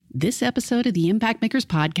This episode of the Impact Makers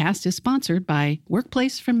podcast is sponsored by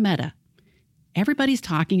Workplace from Meta. Everybody's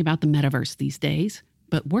talking about the metaverse these days,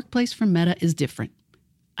 but Workplace from Meta is different.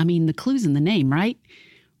 I mean, the clue's in the name, right?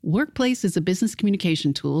 Workplace is a business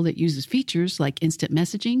communication tool that uses features like instant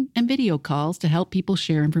messaging and video calls to help people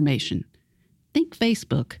share information. Think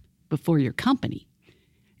Facebook before your company.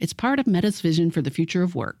 It's part of Meta's vision for the future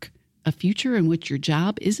of work, a future in which your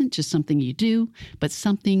job isn't just something you do, but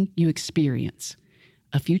something you experience.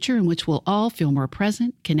 A future in which we'll all feel more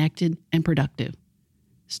present, connected, and productive.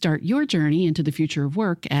 Start your journey into the future of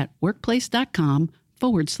work at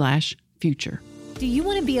workplace.com/future. Do you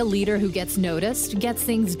want to be a leader who gets noticed, gets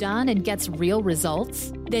things done, and gets real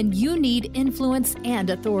results? Then you need influence and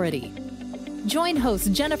authority. Join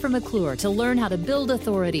host Jennifer McClure to learn how to build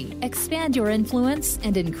authority, expand your influence,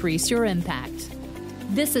 and increase your impact.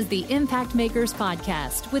 This is the Impact Makers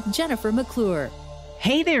Podcast with Jennifer McClure.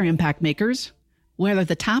 Hey there, Impact Makers. Whether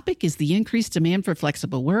the topic is the increased demand for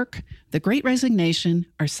flexible work, the Great Resignation,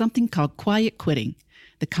 or something called quiet quitting,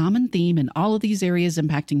 the common theme in all of these areas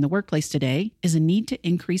impacting the workplace today is a need to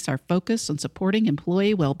increase our focus on supporting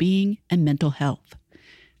employee well-being and mental health.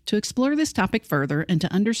 To explore this topic further and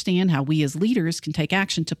to understand how we as leaders can take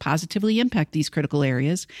action to positively impact these critical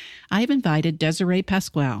areas, I have invited Desiree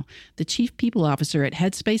Pasquale, the Chief People Officer at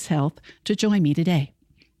Headspace Health, to join me today.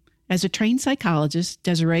 As a trained psychologist,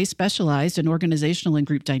 Desiree specialized in organizational and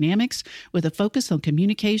group dynamics with a focus on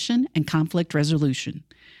communication and conflict resolution.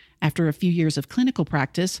 After a few years of clinical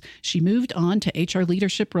practice, she moved on to HR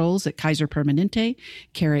leadership roles at Kaiser Permanente,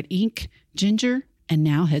 Carrot Inc., Ginger, and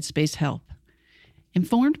now Headspace Health.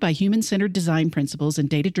 Informed by human-centered design principles and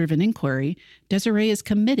data-driven inquiry, Desiree is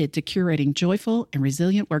committed to curating joyful and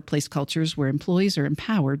resilient workplace cultures where employees are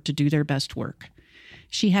empowered to do their best work.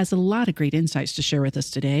 She has a lot of great insights to share with us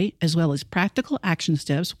today, as well as practical action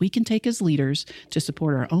steps we can take as leaders to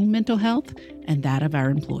support our own mental health and that of our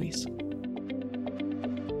employees.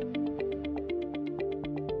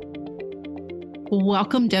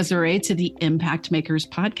 Welcome, Desiree, to the Impact Makers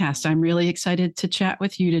podcast. I'm really excited to chat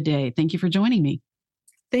with you today. Thank you for joining me.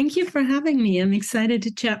 Thank you for having me. I'm excited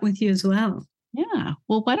to chat with you as well. Yeah.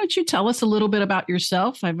 Well, why don't you tell us a little bit about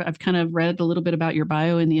yourself? I've kind of read a little bit about your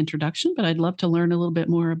bio in the introduction, but I'd love to learn a little bit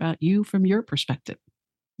more about you from your perspective.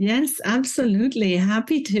 Yes, absolutely.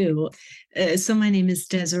 Happy to. So my name is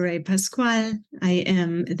Desiree Pasquale. I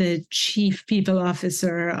am the Chief People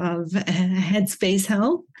Officer of Headspace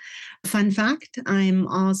Health. Fun fact, I'm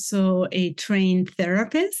also a trained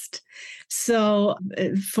therapist. So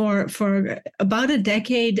for about a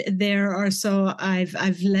decade there or so,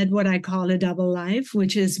 I've led what I call a double life,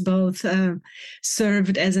 which is both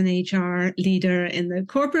served as an HR leader in the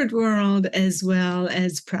corporate world as well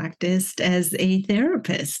as practiced as a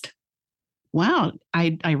therapist. Wow.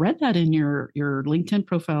 I read that in your LinkedIn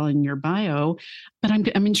profile in your bio, but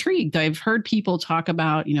I'm intrigued. I've heard people talk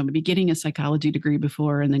about, maybe getting a psychology degree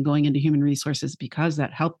before and then going into human resources because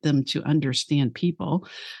that helped them to understand people.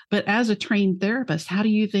 But as a trained therapist, how do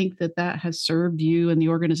you think that has served you and the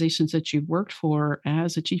organizations that you've worked for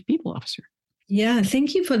as a chief people officer? Yeah,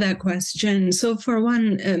 thank you for that question. So for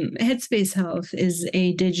one, Headspace Health is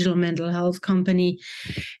a digital mental health company.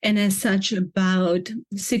 And as such, about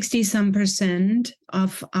 60%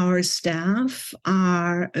 of our staff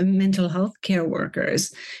are mental health care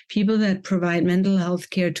workers, people that provide mental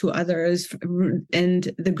health care to others. And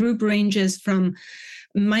the group ranges from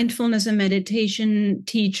mindfulness and meditation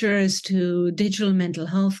teachers to digital mental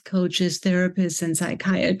health coaches, therapists, and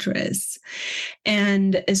psychiatrists.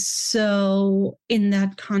 And so in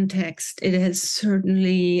that context, it has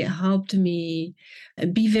certainly helped me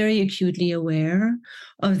be very acutely aware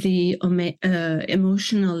of the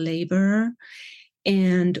emotional labor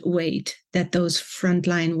and weight that those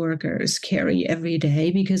frontline workers carry every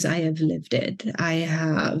day, because I have lived it. I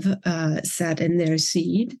have sat in their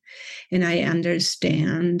seat, and I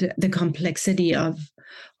understand the complexity of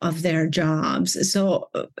their jobs.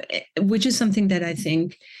 So, which is something that I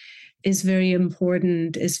think is very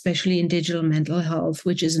important, especially in digital mental health,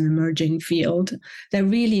 which is an emerging field that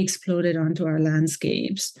really exploded onto our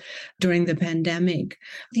landscapes during the pandemic.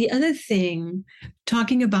 The other thing,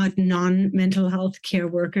 talking about non-mental health care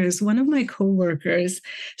workers, one of my coworkers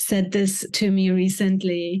said this to me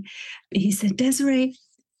recently. He said, Desiree,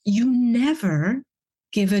 you never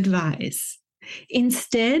give advice.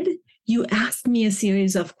 Instead, you asked me a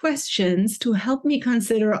series of questions to help me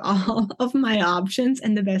consider all of my options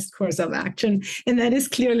and the best course of action. And that is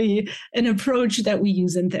clearly an approach that we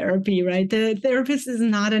use in therapy, right? The therapist is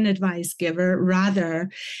not an advice giver. Rather,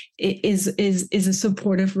 it is a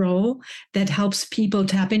supportive role that helps people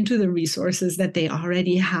tap into the resources that they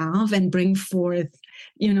already have and bring forth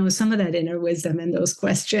some of that inner wisdom in those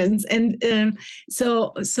questions. And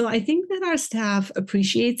so I think that our staff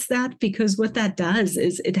appreciates that, because what that does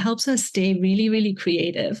is it helps us stay really, really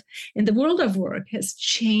creative. And the world of work has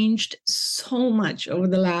changed so much over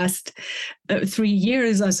the last 3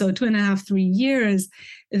 years or so, 2.5, 3 years,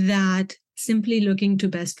 that simply looking to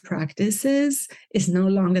best practices is no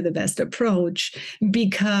longer the best approach,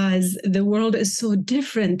 because the world is so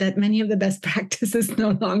different that many of the best practices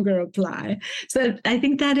no longer apply. So I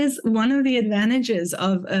think that is one of the advantages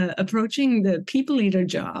of approaching the people leader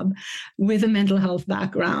job with a mental health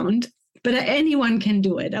background. But anyone can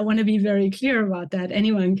do it. I want to be very clear about that.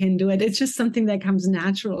 Anyone can do it. It's just something that comes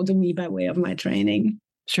natural to me by way of my training.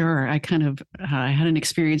 Sure. I had an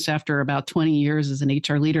experience after about 20 years as an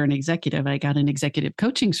HR leader and executive. I got an executive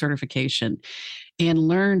coaching certification and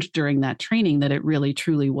learned during that training that it really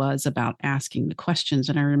truly was about asking the questions.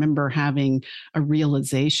 And I remember having a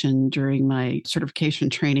realization during my certification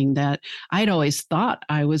training that I'd always thought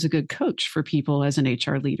I was a good coach for people as an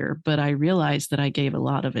HR leader, but I realized that I gave a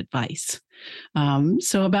lot of advice.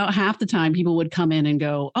 So about half the time people would come in and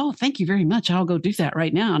go, "Oh, thank you very much. I'll go do that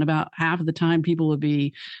right now." And about half of the time people would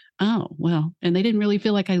be, "Oh, well," and they didn't really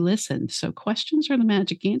feel like I listened. So questions are the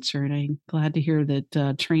magic answer. And I'm glad to hear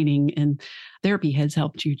that training and therapy has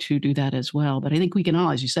helped you to do that as well. But I think we can all,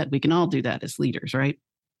 as you said, we can all do that as leaders, right?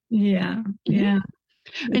 Yeah. Yeah.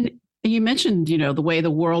 And you mentioned, the way the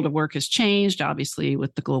world of work has changed, obviously,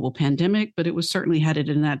 with the global pandemic, but it was certainly headed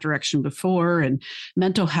in that direction before. And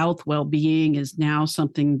mental health well-being is now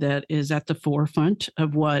something that is at the forefront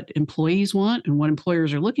of what employees want and what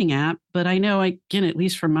employers are looking at. But I know, again, at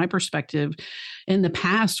least from my perspective, in the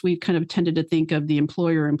past, we've kind of tended to think of the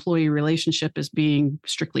employer-employee relationship as being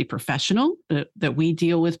strictly professional, that we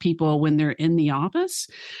deal with people when they're in the office.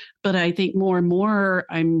 But I think more and more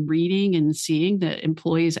I'm reading and seeing that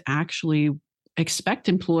employees actually expect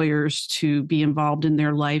employers to be involved in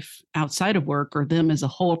their life outside of work, or them as a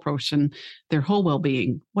whole person, their whole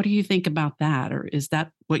well-being. What do you think about that? Or is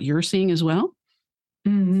that what you're seeing as well?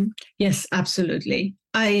 Mm-hmm. Yes, absolutely.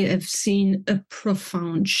 I have seen a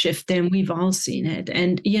profound shift there, and we've all seen it.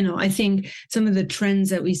 And, I think some of the trends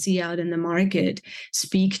that we see out in the market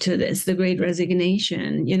speak to this, the Great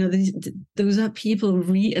Resignation. Those are people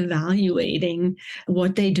reevaluating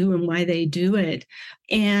what they do and why they do it.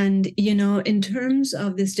 And, in terms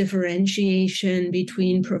of this differentiation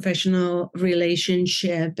between professional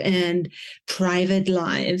relationship and private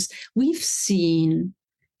lives, we've seen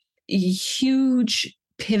a huge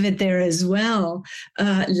pivot there as well.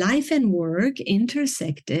 Life and work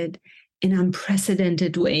intersected in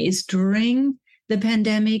unprecedented ways during the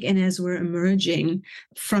pandemic, and as we're emerging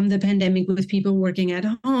from the pandemic with people working at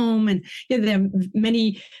home. And there are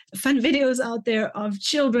many fun videos out there of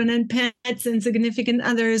children and pets and significant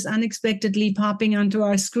others unexpectedly popping onto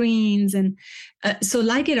our screens. And so,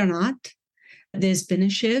 like it or not, there's been a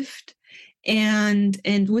shift. And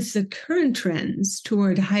with the current trends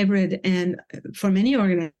toward hybrid and, for many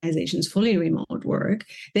organizations, fully remote work,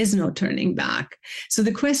 there's no turning back. So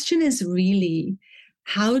the question is really,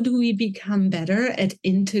 how do we become better at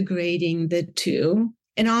integrating the two?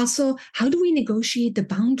 And also, how do we negotiate the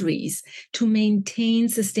boundaries to maintain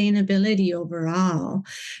sustainability overall?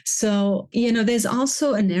 So, there's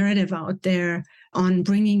also a narrative out there on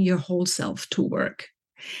bringing your whole self to work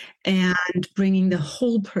and bringing the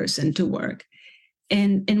whole person to work.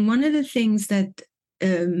 And one of the things that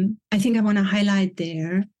I think I want to highlight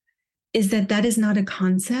there is that is not a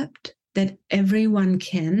concept that everyone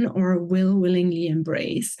can or will willingly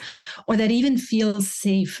embrace, or that even feels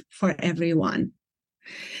safe for everyone.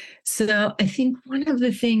 So I think one of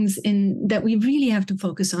the things that we really have to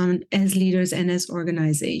focus on as leaders and as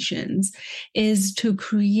organizations is to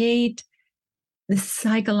create the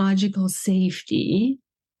psychological safety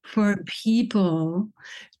for people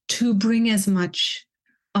to bring as much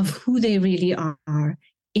of who they really are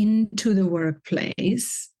into the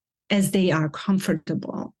workplace as they are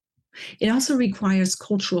comfortable. It also requires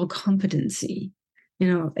cultural competency.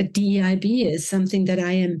 A DEIB is something that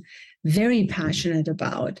I am very passionate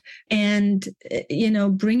about. And,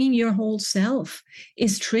 bringing your whole self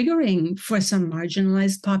is triggering for some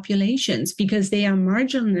marginalized populations, because they are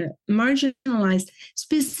marginalized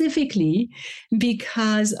specifically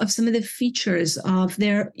because of some of the features of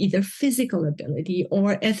their either physical ability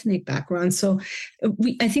or ethnic background. So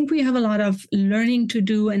I think we have a lot of learning to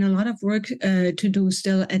do and a lot of work to do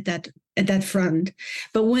still at that front.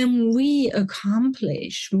 But when we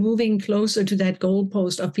accomplish moving closer to that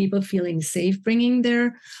goalpost of people feeling safe, bringing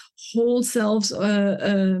their whole selves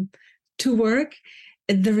to work,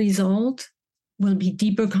 the result will be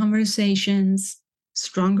deeper conversations,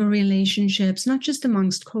 stronger relationships, not just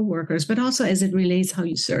amongst coworkers, but also as it relates how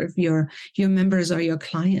you serve your members or your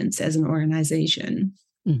clients as an organization.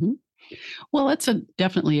 Mm-hmm. Well, that's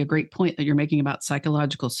definitely a great point that you're making about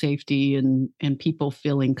psychological safety and people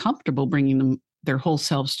feeling comfortable bringing their whole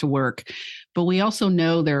selves to work. But we also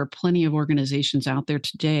know there are plenty of organizations out there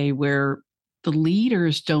today where the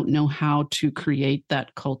leaders don't know how to create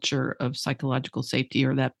that culture of psychological safety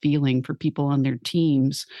or that feeling for people on their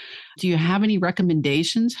teams. Do you have any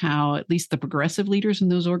recommendations how at least the progressive leaders in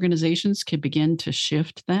those organizations can begin to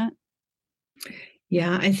shift that?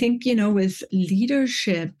 Yeah, I think, with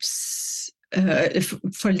leaderships,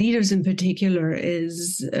 for leaders in particular,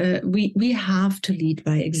 is we have to lead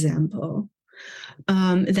by example.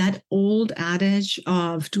 That old adage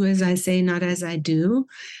of do as I say, not as I do,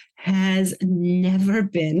 has never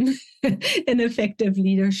been an effective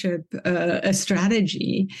leadership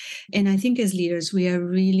strategy. And I think as leaders, we are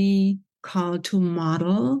really called to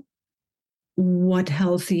model what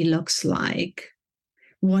healthy looks like,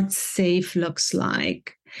 what safe looks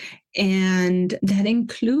like. And that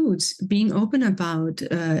includes being open about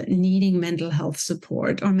needing mental health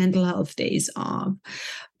support or mental health days off.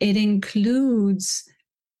 It includes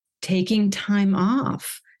taking time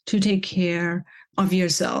off to take care of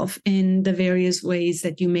yourself in the various ways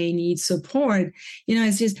that you may need support.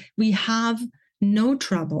 It's just, we have no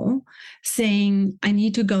trouble saying, I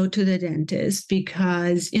need to go to the dentist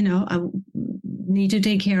because, I need to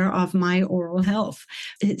take care of my oral health.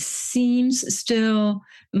 It seems still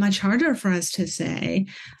much harder for us to say,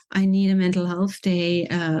 I need a mental health day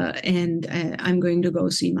and I'm going to go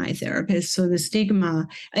see my therapist. So the stigma,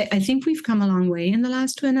 I think we've come a long way in the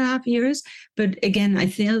last 2.5 years. But again, I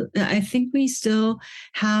think we still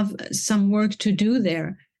have some work to do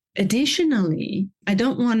there. Additionally, I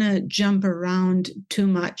don't want to jump around too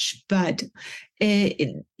much, but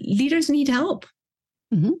leaders need help.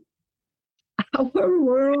 Mm-hmm. Our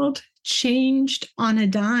world changed on a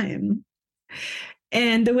dime.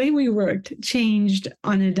 And the way we worked changed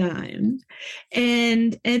on a dime.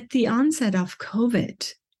 And at the onset of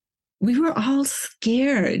COVID, we were all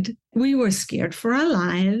scared. We were scared for our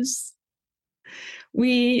lives.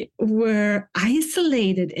 We were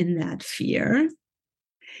isolated in that fear.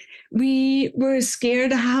 We were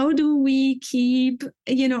scared. How do we keep,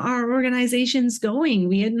 our organizations going?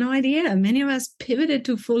 We had no idea. Many of us pivoted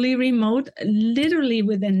to fully remote literally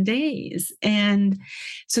within days. And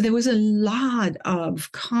so there was a lot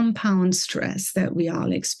of compound stress that we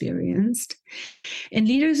all experienced. And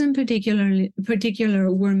leaders in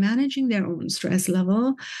particular were managing their own stress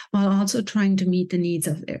level while also trying to meet the needs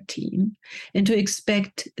of their team. And to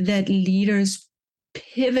expect that leaders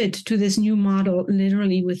pivot to this new model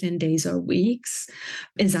literally within days or weeks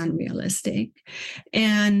is unrealistic.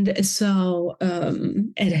 And so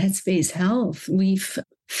at Headspace Health, we've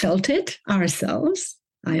felt it ourselves.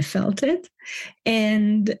 I felt it.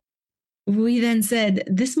 And we then said,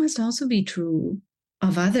 this must also be true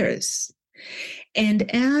of others. And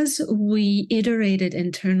as we iterated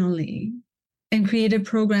internally and created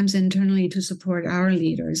programs internally to support our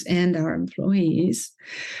leaders and our employees,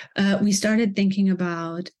 we started thinking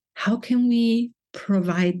about how can we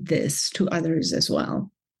provide this to others as well.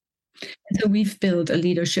 And so we've built a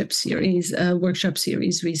leadership series, a workshop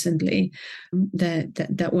series recently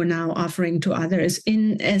that we're now offering to others,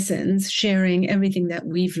 in essence, sharing everything that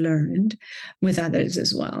we've learned with others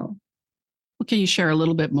as well. Well, can you share a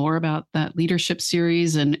little bit more about that leadership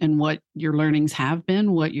series and what your learnings have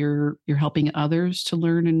been, what you're helping others to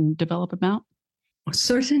learn and develop about?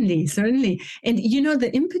 Certainly. And,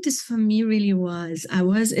 the impetus for me really was,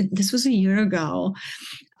 this was a year ago,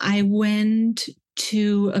 I went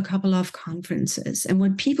to a couple of conferences. And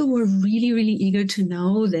what people were really, really eager to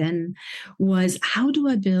know then was, how do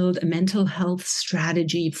I build a mental health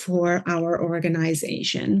strategy for our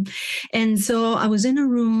organization? And so I was in a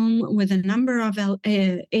room with a number of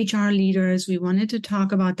HR leaders. We wanted to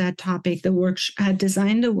talk about that topic. Had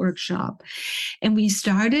designed a workshop. And we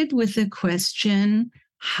started with the question,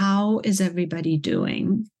 how is everybody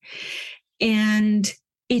doing? And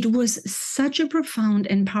it was such a profound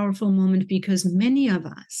and powerful moment because many of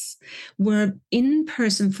us were in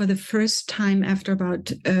person for the first time after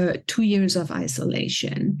about 2 years of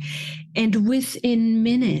isolation. And within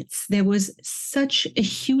minutes, there was such a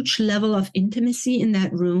huge level of intimacy in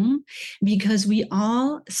that room because we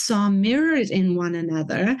all saw mirrored in one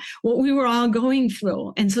another what we were all going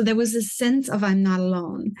through. And so there was a sense of I'm not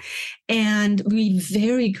alone. And we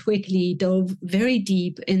very quickly dove very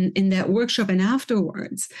deep in that workshop and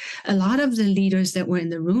afterwards results. A lot of the leaders that were in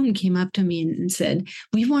the room came up to me and said,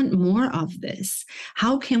 we want more of this.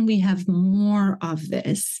 How can we have more of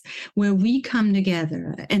this where we come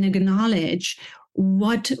together and acknowledge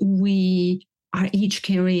what we are each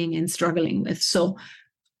carrying and struggling with? So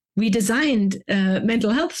we designed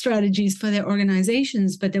mental health strategies for their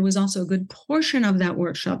organizations, but there was also a good portion of that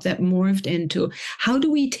workshop that morphed into how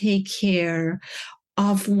do we take care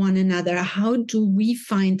of one another? How do we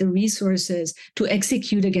find the resources to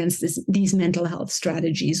execute against these mental health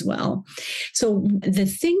strategies well? So the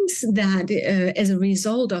things that, as a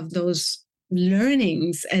result of those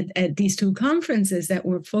learnings at these two conferences that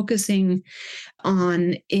we're focusing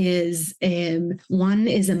on is one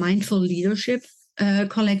is a mindful leadership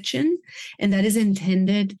collection, and that is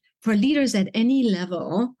intended for leaders at any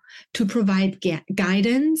level to provide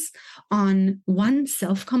guidance on one,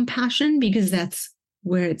 self-compassion, because that's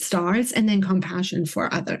where it starts, and then compassion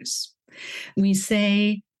for others. We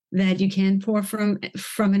say that you can't pour from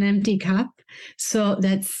an empty cup. So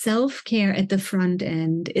that self-care at the front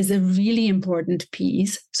end is a really important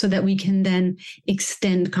piece so that we can then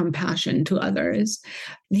extend compassion to others.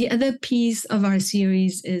 The other piece of our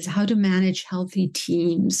series is how to manage healthy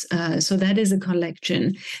teams. So that is a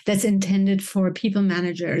collection that's intended for people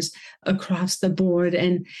managers across the board.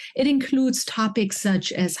 And it includes topics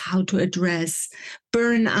such as how to address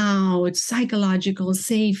burnout, psychological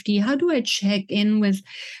safety. How do I check in with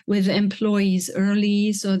employees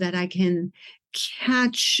early so that I can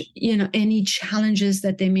catch, any challenges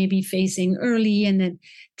that they may be facing early, and then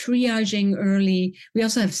triaging early. We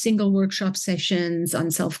also have single workshop sessions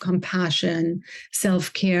on self-compassion,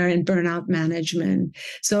 self-care, and burnout management.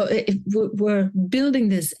 So we're building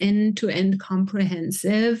this end-to-end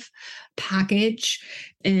comprehensive package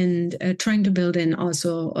and trying to build in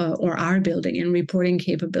also, or are building in reporting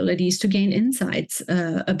capabilities to gain insights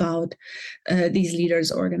about these leaders'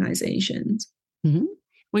 organizations. Mm-hmm.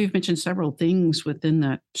 Well, you've mentioned several things within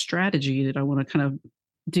that strategy that I want to kind of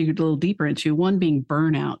dig a little deeper into. One being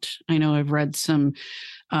burnout. I know I've read some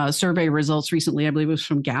survey results recently, I believe it was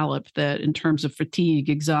from Gallup, that in terms of fatigue,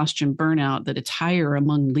 exhaustion, burnout, that it's higher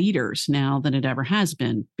among leaders now than it ever has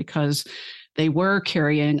been, because they were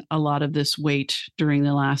carrying a lot of this weight during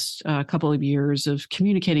the last couple of years of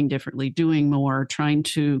communicating differently, doing more, trying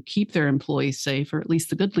to keep their employees safe, or at least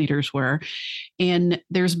the good leaders were. And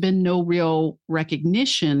there's been no real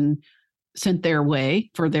recognition sent their way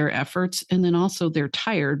for their efforts. And then also they're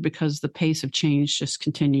tired because the pace of change just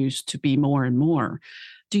continues to be more and more.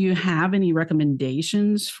 Do you have any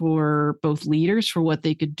recommendations for both leaders for what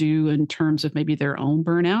they could do in terms of maybe their own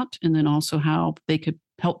burnout, and then also how they could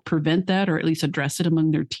help prevent that or at least address it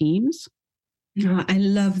among their teams? Oh, I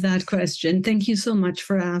love that question. Thank you so much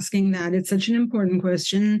for asking that. It's such an important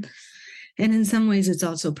question. And in some ways, it's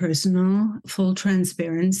also personal. Full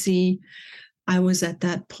transparency. I was at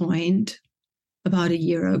that point about a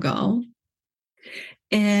year ago.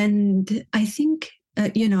 And I think,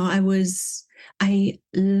 I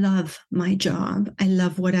love my job. I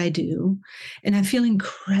love what I do. And I feel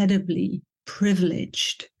incredibly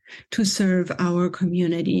privileged to serve our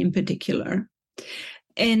community in particular.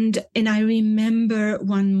 And I remember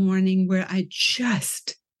one morning where I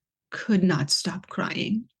just could not stop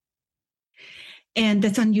crying. And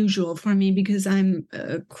that's unusual for me because I'm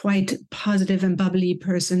a quite positive and bubbly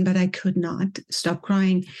person, but I could not stop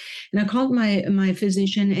crying. And I called my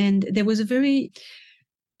physician, and there was a very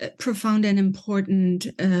profound and important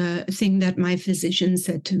thing that my physician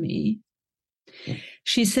said to me.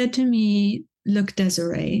 She said to me, "Look,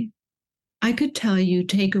 Desiree, I could tell you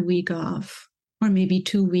take a week off or maybe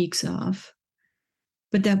 2 weeks off,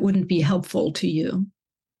 but that wouldn't be helpful to you."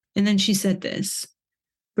 And then she said this: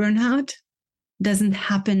 burnout doesn't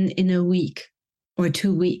happen in a week or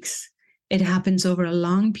 2 weeks. It happens over a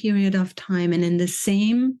long period of time. And in the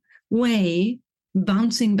same way,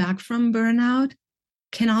 bouncing back from burnout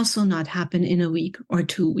can also not happen in a week or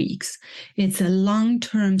 2 weeks. It's a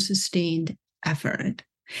long-term sustained effort.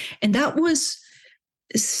 And that was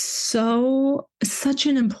such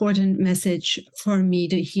an important message for me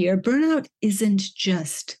to hear. Burnout isn't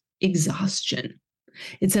just exhaustion.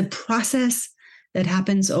 It's a process that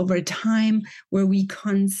happens over time where we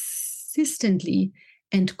consistently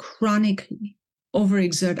and chronically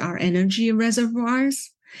overexert our energy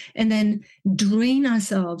reservoirs and then drain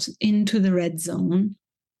ourselves into the red zone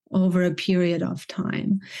over a period of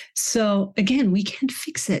time. So again, we can't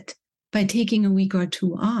fix it by taking a week or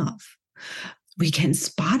two off. We can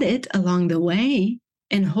spot it along the way,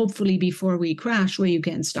 and hopefully before we crash, where you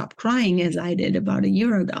can stop crying, as I did about a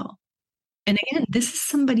year ago. And again, this is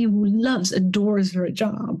somebody who adores her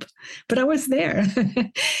job, but I was there.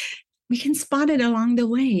 we can spot it along the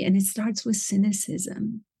way. And it starts with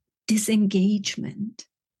cynicism, disengagement,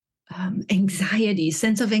 anxiety,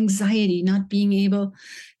 sense of anxiety, not being able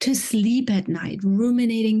to sleep at night,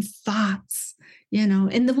 ruminating thoughts.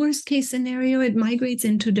 In the worst case scenario, it migrates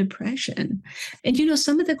into depression. And,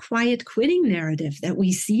 some of the quiet quitting narrative that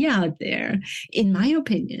we see out there, in my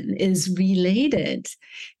opinion, is related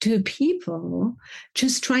to people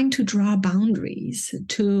just trying to draw boundaries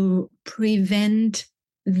to prevent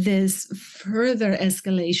this further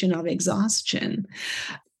escalation of exhaustion.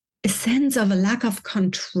 A sense of a lack of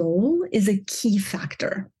control is a key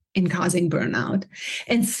factor in causing burnout.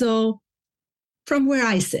 And so from where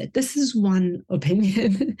I sit, this is one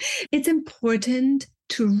opinion. It's important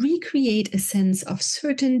to recreate a sense of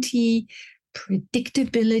certainty,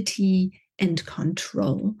 predictability, and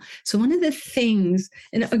control. So one of the things,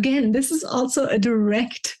 and again, this is also a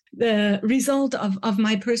direct result of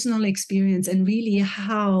my personal experience and really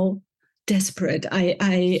how desperate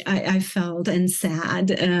I felt and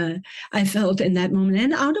sad I felt in that moment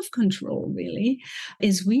and out of control, really,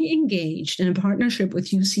 is we engaged in a partnership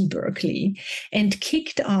with UC Berkeley and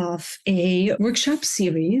kicked off a workshop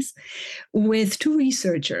series with 2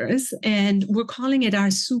 researchers, and we're calling it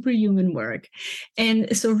our superhuman work.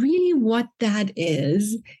 And so really what that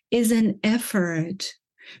is an effort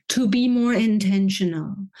to be more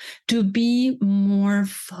intentional, to be more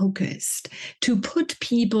focused, to put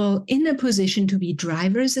people in a position to be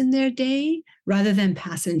drivers in their day rather than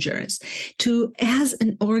passengers, to, as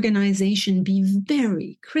an organization, be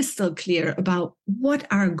very crystal clear about what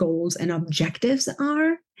our goals and objectives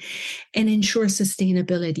are and ensure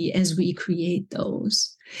sustainability as we create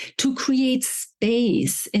those. To create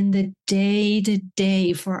space in the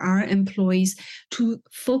day-to-day for our employees to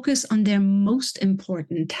focus on their most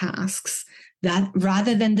important tasks, that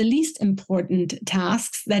rather than the least important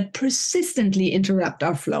tasks that persistently interrupt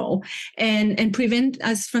our flow and prevent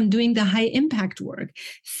us from doing the high impact work.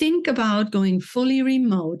 Think about going fully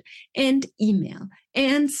remote and email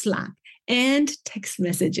and Slack and text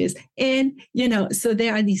messages. And, so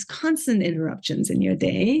there are these constant interruptions in your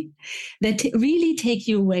day that really take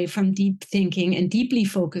you away from deep thinking and deeply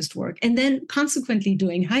focused work, and then consequently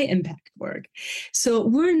doing high impact work. So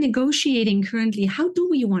we're negotiating currently, how do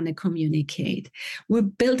we want to communicate? We're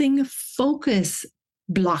building focus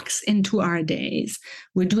blocks into our days.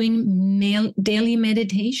 We're doing daily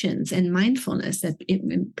meditations and mindfulness that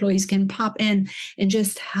employees can pop in and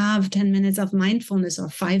just have 10 minutes of mindfulness or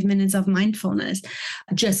 5 minutes of mindfulness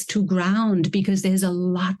just to ground, because there's a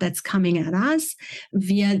lot that's coming at us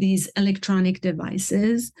via these electronic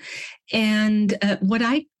devices. And what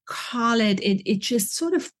I call it just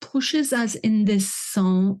sort of pushes us in this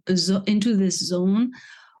into this zone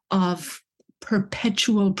of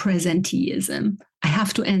perpetual presenteeism. I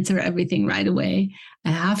have to answer everything right away.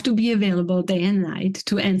 I have to be available day and night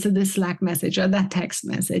to answer the Slack message or that text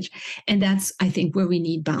message. And that's, I think, where we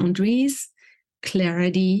need boundaries,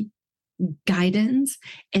 clarity, guidance,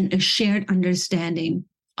 and a shared understanding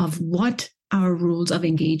of what our rules of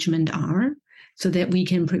engagement are so that we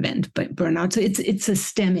can prevent burnout. So it's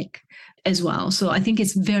systemic as well. So I think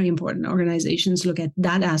it's very important organizations look at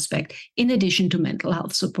that aspect in addition to mental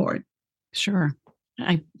health support. Sure.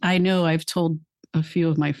 I know I've told a few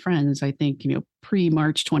of my friends, I think,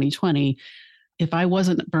 pre-March 2020, if I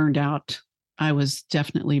wasn't burned out, I was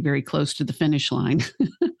definitely very close to the finish line.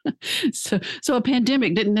 So a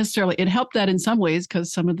pandemic didn't necessarily, it helped that in some ways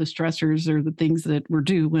because some of the stressors or the things that were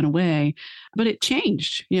due went away, but it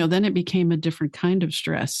changed, then it became a different kind of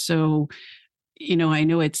stress. So, I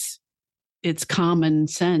know it's common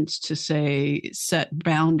sense to say, set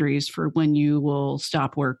boundaries for when you will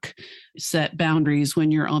stop work, set boundaries when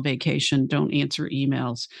you're on vacation, don't answer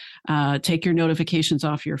emails, take your notifications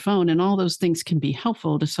off your phone. And all those things can be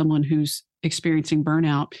helpful to someone who's experiencing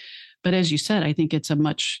burnout. But as you said, I think it's a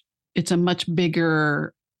much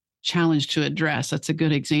bigger challenge to address. That's a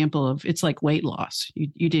good example of, it's like weight loss.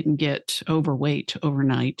 You didn't get overweight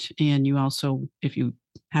overnight. And you also, if you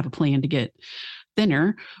have a plan to get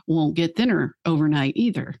thinner, won't get thinner overnight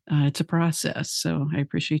either. It's a process. So I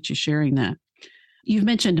appreciate you sharing that. You've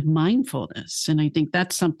mentioned mindfulness, and I think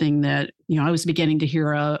that's something that, I was beginning to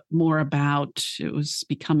hear more about. It was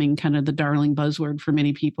becoming kind of the darling buzzword for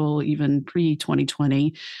many people, even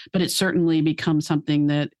pre-2020, but it's certainly become something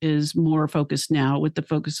that is more focused now with the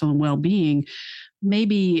focus on well-being.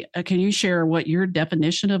 Maybe can you share what your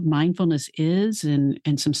definition of mindfulness is and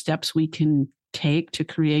some steps we can take to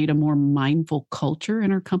create a more mindful culture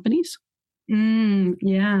in our companies?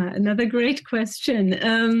 Yeah, another great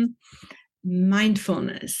question.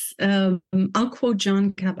 Mindfulness. I'll quote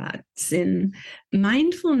Jon Kabat-Zinn.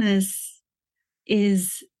 Mindfulness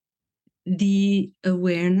is the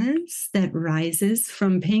awareness that rises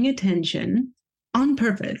from paying attention on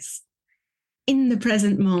purpose in the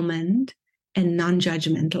present moment and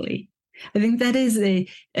non-judgmentally. I think that is a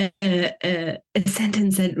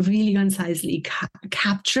sentence that really concisely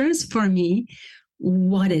captures for me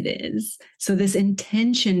what it is. So this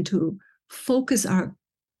intention to focus our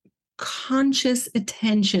conscious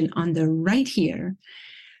attention on the right here,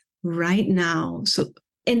 right now. So,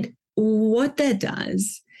 and what that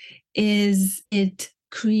does is it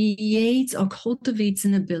creates or cultivates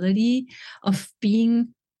an ability of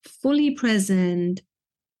being fully present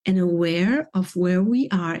and aware of where we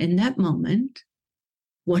are in that moment,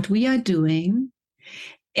 what we are doing,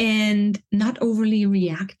 and not overly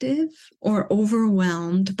reactive or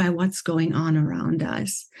overwhelmed by what's going on around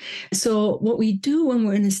us. So what we do when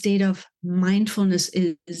we're in a state of mindfulness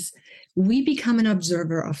is we become an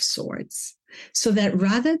observer of sorts, so that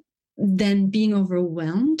rather than being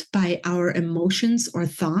overwhelmed by our emotions or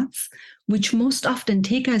thoughts, which most often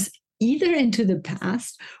take us either into the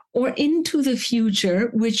past or into the future,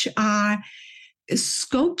 which are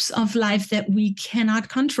scopes of life that we cannot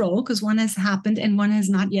control because one has happened and one has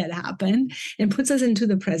not yet happened, and puts us into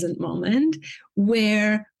the present moment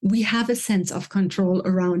where we have a sense of control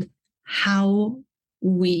around how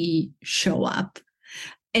we show up.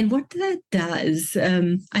 And what that does,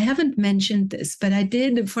 I haven't mentioned this, but I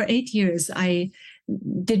did for 8 years, I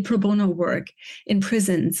did pro bono work in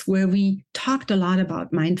prisons where we talked a lot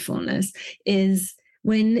about mindfulness, is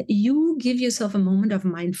when you give yourself a moment of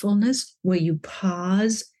mindfulness where you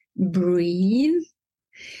pause, breathe,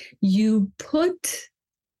 you put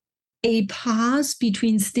a pause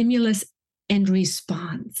between stimulus and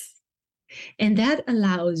response. And that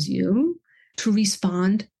allows you to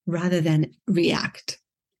respond rather than react.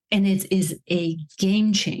 And it is a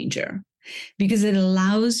game changer because it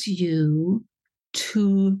allows you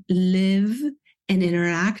to live and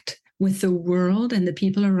interact with the world and the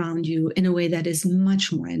people around you in a way that is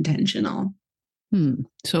much more intentional.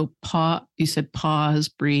 So you said pause,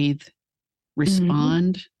 breathe,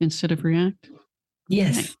 respond instead of react?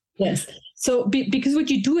 Yes, okay. Yes. So because what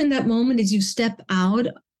you do in that moment is you step out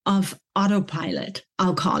of autopilot,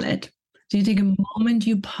 I'll call it. So you take a moment,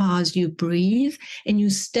 you pause, you breathe, and you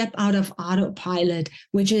step out of autopilot,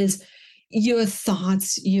 which is your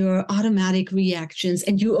thoughts, your automatic reactions,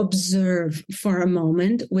 and you observe for a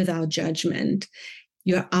moment without judgment.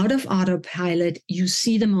 You're out of autopilot. You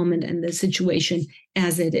see the moment and the situation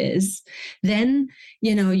as it is. Then,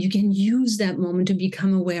 you can use that moment to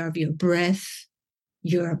become aware of your breath,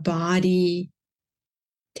 your body.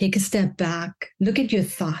 Take a step back, look at your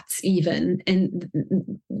thoughts even, and,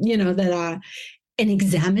 that are, and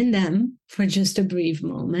examine them for just a brief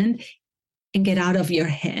moment and get out of your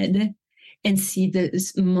head and see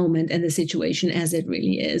this moment and the situation as it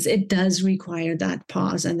really is. It does require that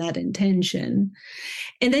pause and that intention.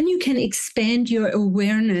 And then you can expand your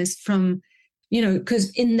awareness from, because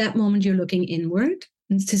in that moment you're looking inward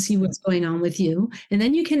to see what's going on with you. And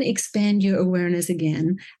then you can expand your awareness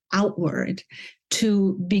again outward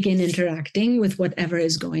to begin interacting with whatever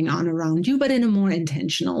is going on around you, but in a more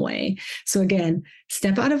intentional way. So again,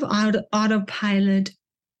 step out of autopilot,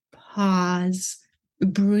 pause,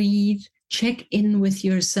 breathe, check in with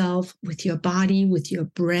yourself, with your body, with your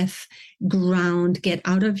breath, ground, get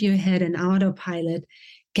out of your head and autopilot,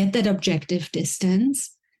 get that objective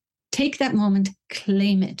distance, take that moment,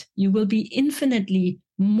 claim it. You will be infinitely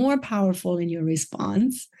more powerful in your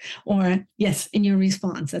response, or yes, in your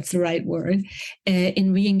response, that's the right word,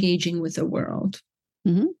 in re-engaging with the world.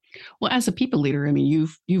 Mm-hmm. Well, as a people leader, I mean,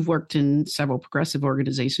 you've worked in several progressive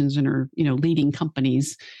organizations and are, leading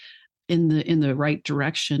companies in the right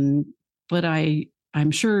direction. But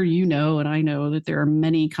I'm sure and I know that there are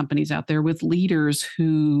many companies out there with leaders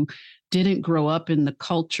who didn't grow up in the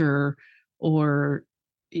culture or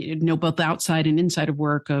both outside and inside of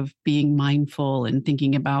work of being mindful and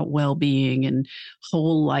thinking about well-being and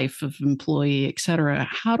whole life of employee, et cetera.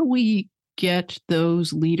 How do we get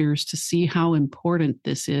those leaders to see how important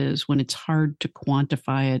this is when it's hard to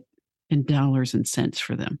quantify it in dollars and cents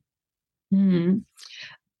for them?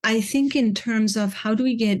 I think in terms of how do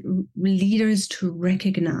we get leaders to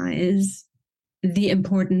recognize the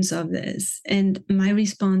importance of this? And my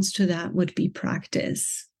response to that would be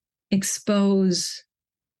practice. Expose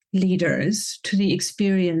leaders to the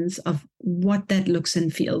experience of what that looks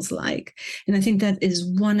and feels like. And I think that is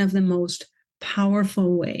one of the most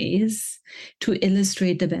powerful ways to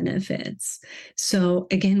illustrate the benefits. So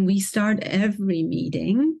again, we start every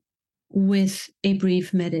meeting with a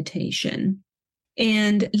brief meditation.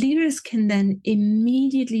 And leaders can then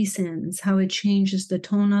immediately sense how it changes the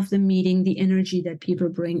tone of the meeting, the energy that people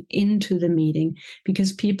bring into the meeting,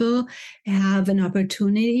 because people have an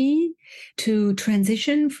opportunity to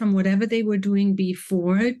transition from whatever they were doing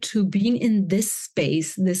before to being in this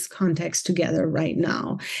space, this context together right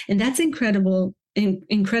now. And that's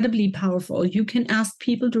incredibly powerful. You can ask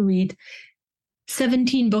people to read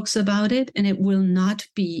 17 books about it, and it will not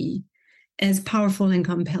be as powerful and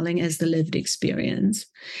compelling as the lived experience.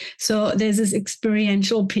 So there's this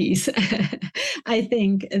experiential piece. I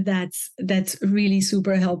think that's really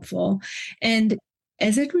super helpful. And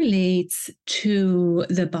as it relates to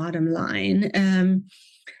the bottom line,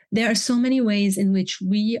 there are so many ways in which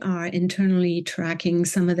we are internally tracking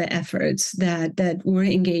some of the efforts that we're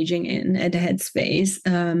engaging in at Headspace.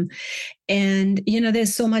 And,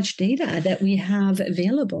 there's so much data that we have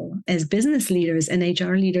available as business leaders and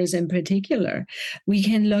HR leaders in particular. We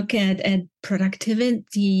can look at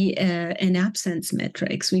productivity and absence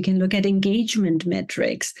metrics. We can look at engagement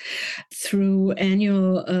metrics through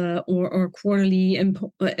annual or quarterly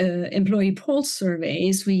employee pulse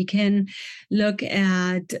surveys. We can look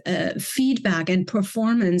at feedback and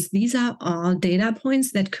performance. These are all data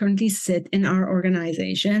points that currently sit in our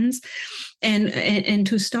organizations. And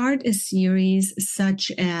to start a series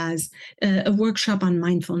such as a workshop on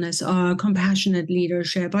mindfulness or compassionate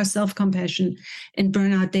leadership or self-compassion and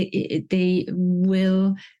burnout,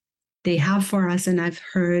 they have for us, and I've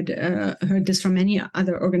heard this from many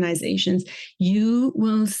other organizations, you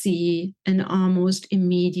will see an almost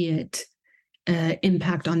immediate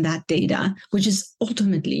impact on that data, which is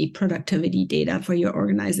ultimately productivity data for your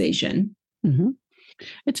organization. Mm-hmm.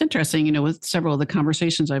 It's interesting, with several of the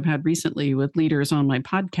conversations I've had recently with leaders on my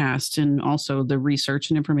podcast and also the research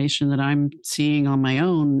and information that I'm seeing on my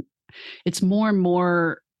own, it's more and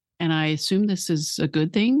more, and I assume this is a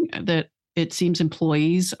good thing, that it seems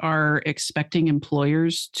employees are expecting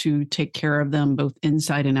employers to take care of them both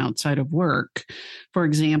inside and outside of work. For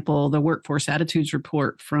example, the Workforce Attitudes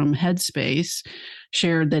Report from Headspace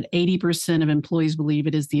shared that 80% of employees believe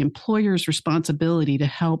it is the employer's responsibility to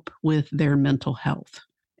help with their mental health.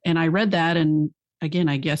 And I read that, and again,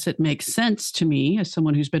 I guess it makes sense to me as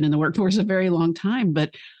someone who's been in the workforce a very long time.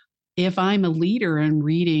 But if I'm a leader and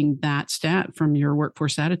reading that stat from your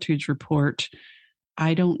Workforce Attitudes Report,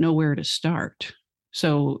 I don't know where to start.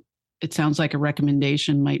 So it sounds like a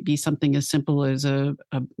recommendation might be something as simple as a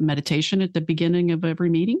meditation at the beginning of every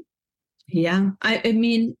meeting. Yeah, I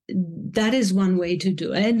mean, that is one way to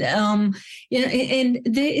do it. And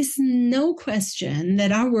there is no question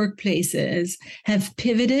that our workplaces have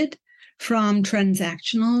pivoted from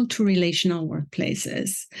transactional to relational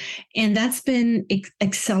workplaces. And that's been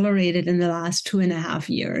accelerated in the last 2.5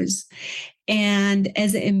 years. And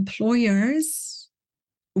as employers,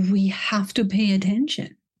 we have to pay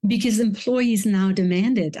attention because employees now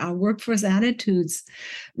demand it. Our Workforce Attitudes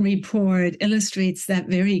report illustrates that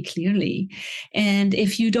very clearly. And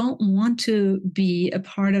if you don't want to be a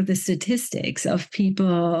part of the statistics of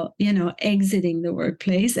people, exiting the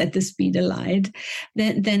workplace at the speed of light,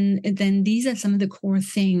 then these are some of the core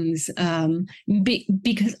things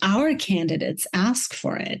because our candidates ask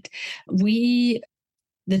for it.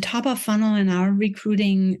 The top of funnel in our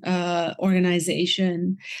recruiting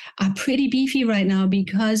organization are pretty beefy right now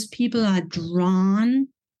because people are drawn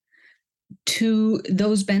to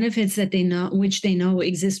those benefits that which they know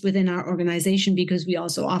exist within our organization because we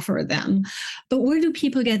also offer them. But where do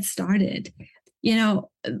people get started?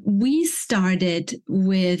 We started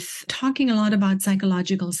with talking a lot about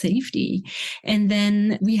psychological safety. And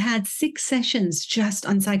then we had 6 sessions just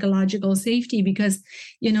on psychological safety because,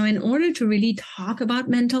 in order to really talk about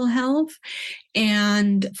mental health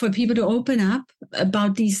and for people to open up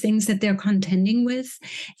about these things that they're contending with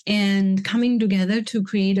and coming together to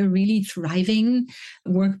create a really thriving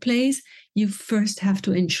workplace, you first have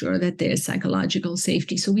to ensure that there's psychological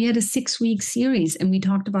safety. So we had a 6-week series and we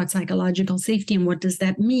talked about psychological safety and what does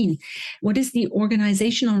that mean? What is the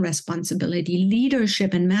organizational responsibility,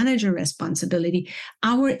 leadership and manager responsibility,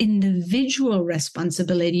 our individual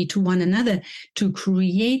responsibility to one another to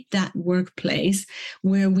create that workplace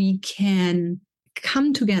where we can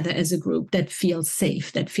come together as a group that feels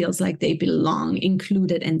safe, that feels like they belong,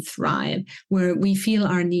 included, and thrive, where we feel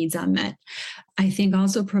our needs are met. I think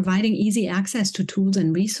also providing easy access to tools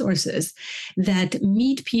and resources that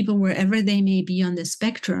meet people wherever they may be on the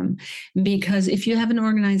spectrum. Because if you have an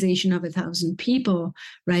organization of 1,000 people,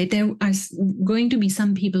 right, there are going to be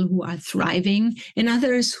some people who are thriving and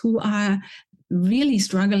others who are really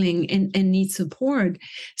struggling and need support.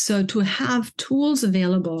 So to have tools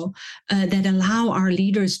available that allow our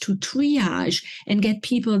leaders to triage and get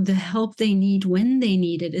people the help they need when they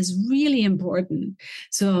need it is really important.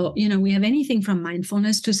 So, we have anything from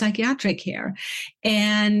mindfulness to psychiatric care.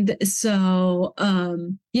 And so,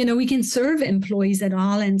 we can serve employees at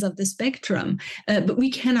all ends of the spectrum, but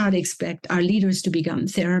we cannot expect our leaders to become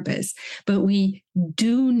therapists. But we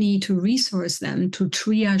do need to resource them to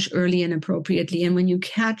triage early and appropriately. And when you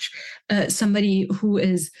catch somebody who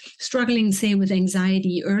is struggling, say, with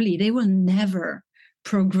anxiety early, they will never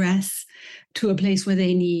progress to a place where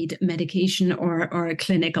they need medication or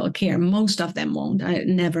clinical care. Most of them won't.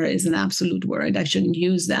 Never is an absolute word. I shouldn't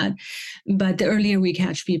use that. But the earlier we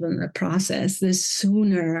catch people in the process, the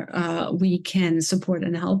sooner we can support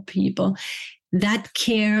and help people. That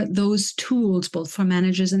care, those tools, both for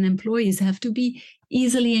managers and employees, have to be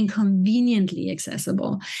easily and conveniently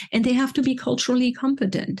accessible. And they have to be culturally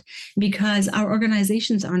competent, because our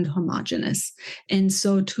organizations aren't homogenous. And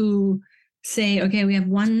so to say, okay, we have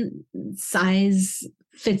one size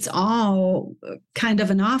fits all kind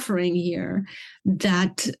of an offering here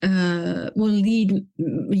that will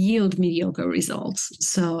yield mediocre results.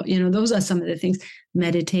 So, those are some of the things.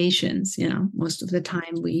 Meditations, most of the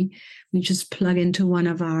time we just plug into one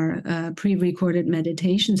of our pre-recorded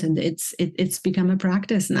meditations, and it's become a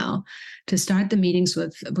practice now to start the meetings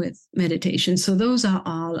with meditation. So those are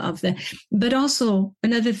all of the, but also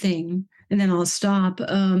another thing, and then I'll stop,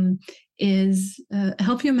 is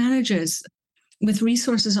help your managers with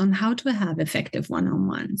resources on how to have effective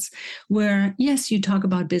one-on-ones, where, yes, you talk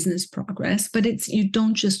about business progress, but you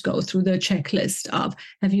don't just go through the checklist of,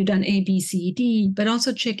 have you done A, B, C, D, but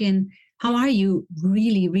also check in, how are you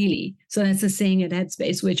really, really? So that's the saying at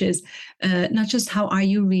Headspace, which is not just how are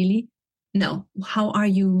you really? No, how are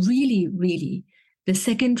you really, really? The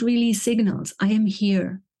second really signals, I am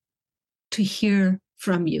here to hear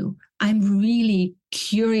from you. I'm really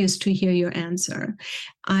curious to hear your answer.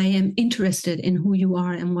 I am interested in who you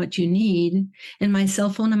are and what you need. And my cell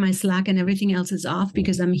phone and my Slack and everything else is off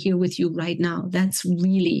because I'm here with you right now. That's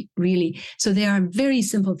really, really, so there are very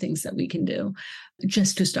simple things that we can do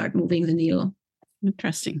just to start moving the needle.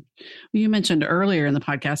 Interesting. You mentioned earlier in the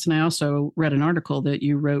podcast, and I also read an article that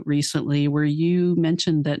you wrote recently where you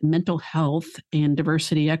mentioned that mental health and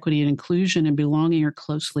diversity, equity, and inclusion and belonging are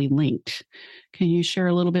closely linked. Can you share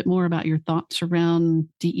a little bit more about your thoughts around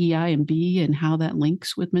DEI and B and how that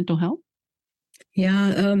links with mental health?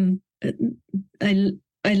 Yeah,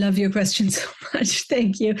 I love your question so much.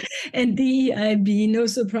 Thank you. And DEIB, no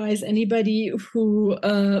surprise, anybody who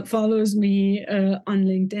follows me on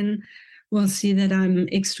LinkedIn will see that I'm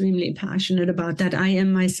extremely passionate about that. I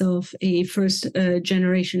am myself a first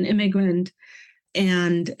generation immigrant,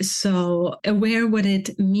 and so aware what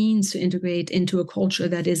it means to integrate into a culture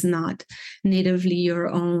that is not natively your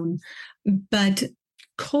own. But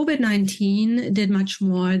COVID-19 did much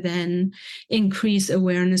more than increase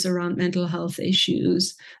awareness around mental health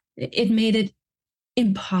issues. It made it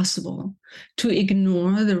impossible to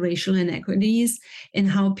ignore the racial inequities in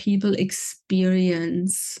how people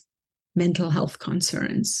experience mental health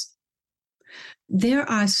concerns. There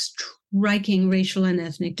are striking racial and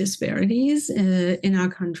ethnic disparities in our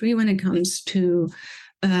country when it comes to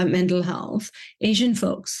mental health. Asian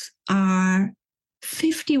folks are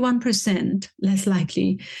 51% less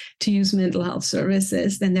likely to use mental health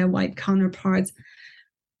services than their white counterparts.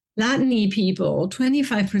 Latin people,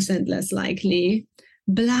 25% less likely.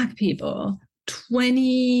 Black people,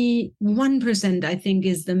 21%, I think,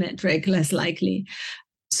 is the metric, less likely.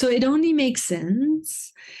 So it only makes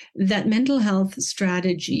sense that mental health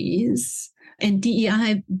strategies and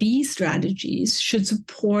DEIB strategies should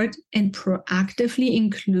support and proactively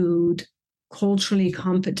include culturally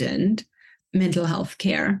competent mental health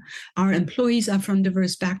care. Our employees are from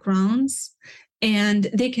diverse backgrounds, and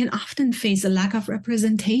they can often face a lack of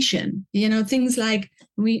representation. Things like,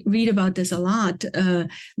 we read about this a lot,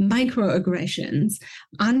 microaggressions,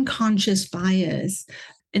 unconscious bias.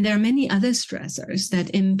 And there are many other stressors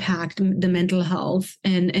that impact the mental health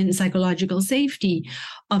and psychological safety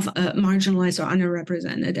of marginalized or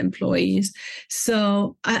underrepresented employees.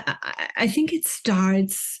 So I think it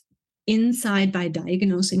starts inside by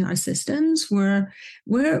diagnosing our systems where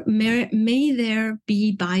may there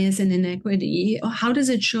be bias and inequity? How does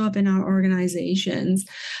it show up in our organizations?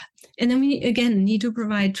 And then we, again, need to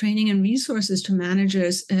provide training and resources to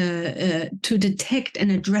managers to detect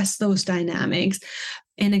and address those dynamics.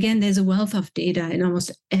 And again, there's a wealth of data in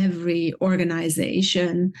almost every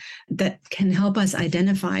organization that can help us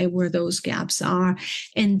identify where those gaps are.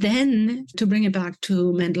 And then to bring it back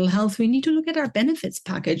to mental health, we need to look at our benefits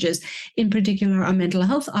packages, in particular our mental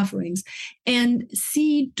health offerings, and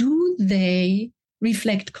see, do they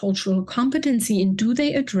reflect cultural competency, and do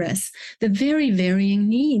they address the very varying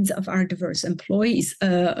needs of our diverse employees,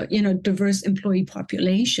 diverse employee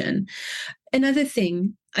population. Another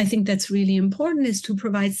thing I think that's really important is to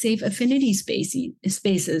provide safe affinity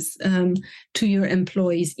spaces to your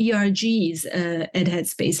employees, ERGs at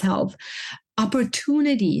Headspace Health,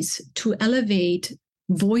 opportunities to elevate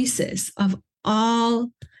voices of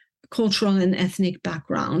all cultural and ethnic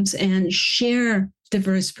backgrounds and share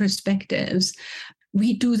diverse perspectives.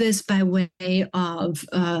 We do this by way of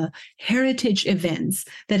heritage events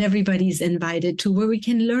that everybody's invited to, where we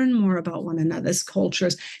can learn more about one another's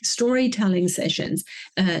cultures, storytelling sessions.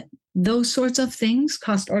 Those sorts of things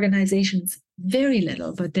cost organizations very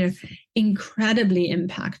little, but they're incredibly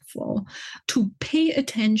impactful. To pay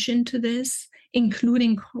attention to this,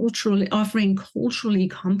 including offering culturally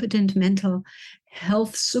competent mental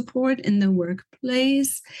health support in the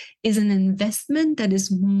workplace, is an investment that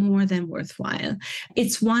is more than worthwhile.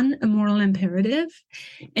 It's one, a moral imperative,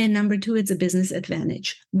 and number two, it's a business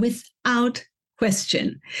advantage. Without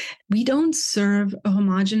question, we don't serve a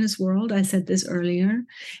homogeneous world. I said this earlier.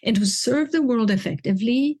 And to serve the world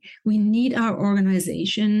effectively, we need our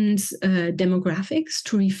organization's demographics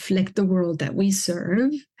to reflect the world that we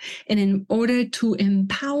serve. And in order to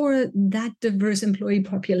empower that diverse employee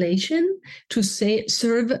population to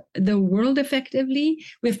serve the world effectively,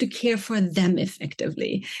 we have to care for them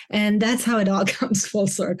effectively. And that's how it all comes full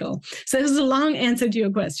circle. So it was a long answer to your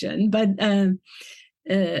question, but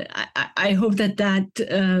I hope that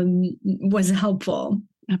was helpful.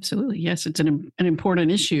 Absolutely. Yes, it's an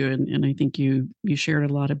important issue. And I think you shared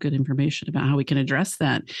a lot of good information about how we can address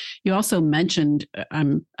that. You also mentioned,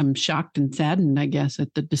 I'm shocked and saddened, I guess,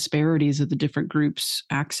 at the disparities of the different groups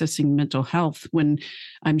accessing mental health, when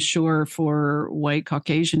I'm sure for white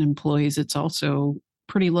Caucasian employees, it's also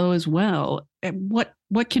pretty low as well. What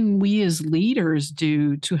can we as leaders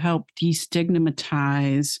do to help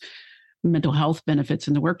destigmatize mental health benefits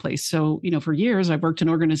in the workplace? So, for years, I've worked in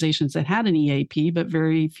organizations that had an EAP, but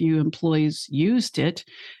very few employees used it.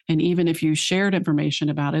 And even if you shared information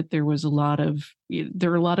about it, there were a lot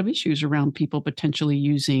of issues around people potentially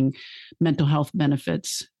using mental health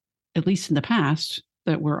benefits, at least in the past,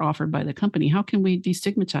 that were offered by the company. How can we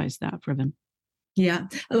destigmatize that for them? Yeah.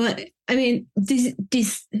 Well, I mean,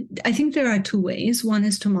 I think there are two ways. One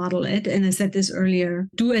is to model it. And I said this earlier,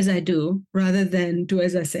 do as I do rather than do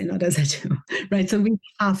as I say, not as I do, right? So we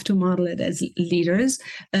have to model it as leaders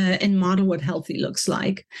and model what healthy looks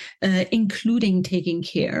like, including taking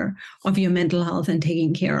care of your mental health and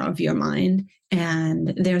taking care of your mind.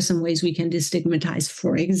 And there are some ways we can destigmatize,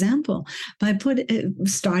 for example, by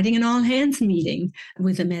starting an all hands meeting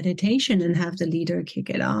with a meditation and have the leader kick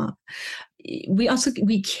it off.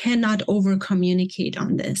 We cannot over communicate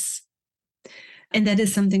on this. And that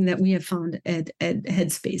is something that we have found at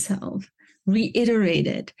Headspace Health. Reiterate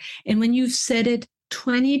it. And when you've said it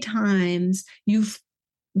 20 times, you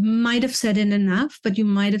might have said it enough, but you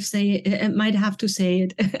might have to say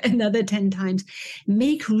it another 10 times.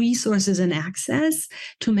 Make resources and access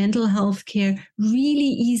to mental health care really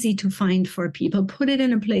easy to find for people. Put it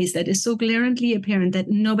in a place that is so glaringly apparent that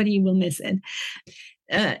nobody will miss it.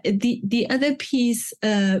 The other piece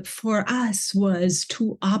for us was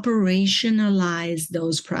to operationalize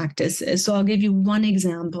those practices. So I'll give you one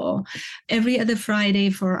example. Every other Friday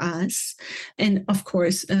for us, and of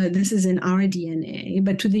course, this is in our DNA,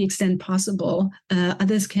 but to the extent possible,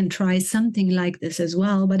 others can try something like this as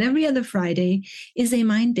well. But every other Friday is a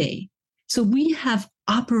mind day. So we have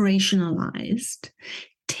operationalized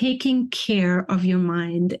taking care of your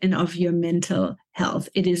mind and of your mental health.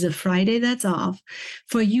 It is a Friday that's off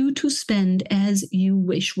for you to spend as you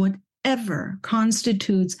wish, whatever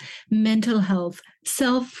constitutes mental health.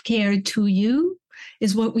 Self-care to you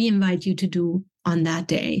is what we invite you to do on that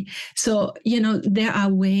day. So, there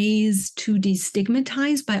are ways to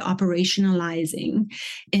destigmatize by operationalizing.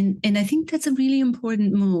 And I think that's a really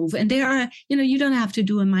important move. And there are, you don't have to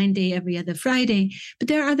do a mind day every other Friday, but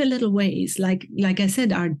there are other little ways, like I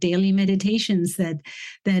said, our daily meditations that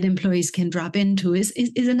employees can drop into is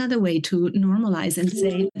another way to normalize and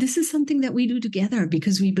say, this is something that we do together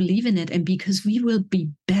because we believe in it and because we will be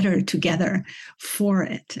better together for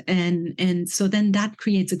it. And so then that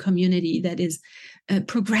creates a community that is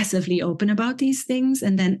progressively open about these things,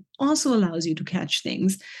 and then also allows you to catch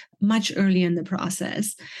things much earlier in the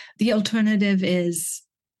process. The alternative is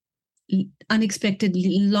unexpected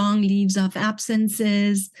long leaves of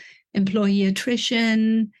absences, employee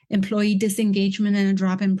attrition, employee disengagement, and a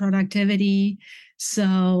drop in productivity.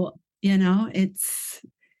 So, it's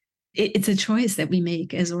a choice that we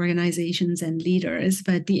make as organizations and leaders,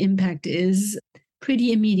 but the impact is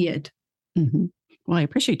pretty immediate. Mm-hmm. Well, I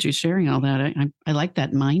appreciate you sharing all that. I like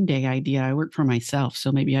that Mind Day idea. I work for myself,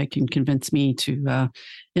 so maybe I can convince me to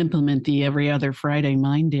implement the every other Friday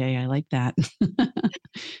Mind Day. I like that.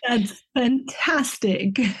 That's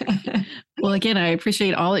fantastic. Well, again, I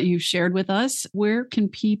appreciate all that you've shared with us. Where can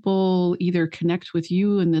people either connect with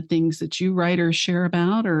you and the things that you write or share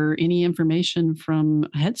about, or any information from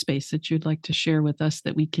Headspace that you'd like to share with us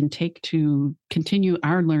that we can take to continue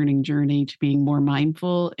our learning journey to being more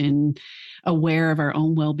mindful and aware of our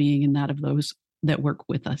own well-being and that of those that work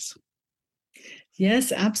with us?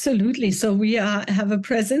 Yes, absolutely. So we have a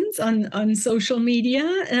presence on social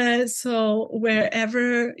media. So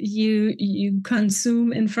wherever you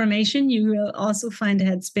consume information, you will also find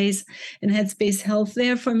Headspace and Headspace Health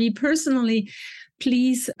there. For me personally,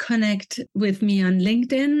 please connect with me on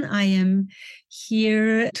LinkedIn. I am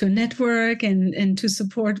here to network and to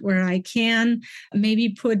support where I can. Maybe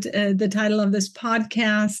put the title of this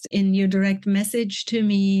podcast in your direct message to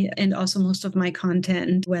me, and also most of my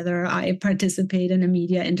content, whether I participate in a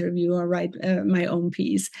media interview or write my own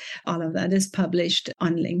piece. All of that is published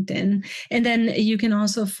on LinkedIn. And then you can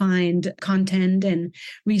also find content and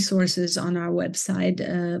resources on our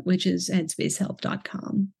website, which is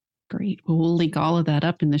headspacehealth.com. Great. Well, we'll link all of that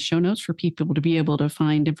up in the show notes for people to be able to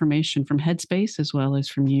find information from Headspace as well as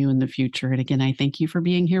from you in the future. And again, I thank you for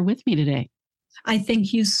being here with me today. I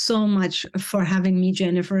thank you so much for having me,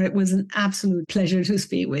 Jennifer. It was an absolute pleasure to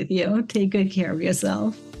speak with you. Take good care of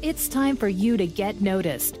yourself. It's time for you to get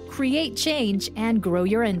noticed, create change, and grow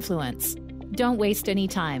your influence. Don't waste any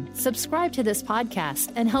time. Subscribe to this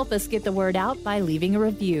podcast and help us get the word out by leaving a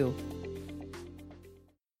review.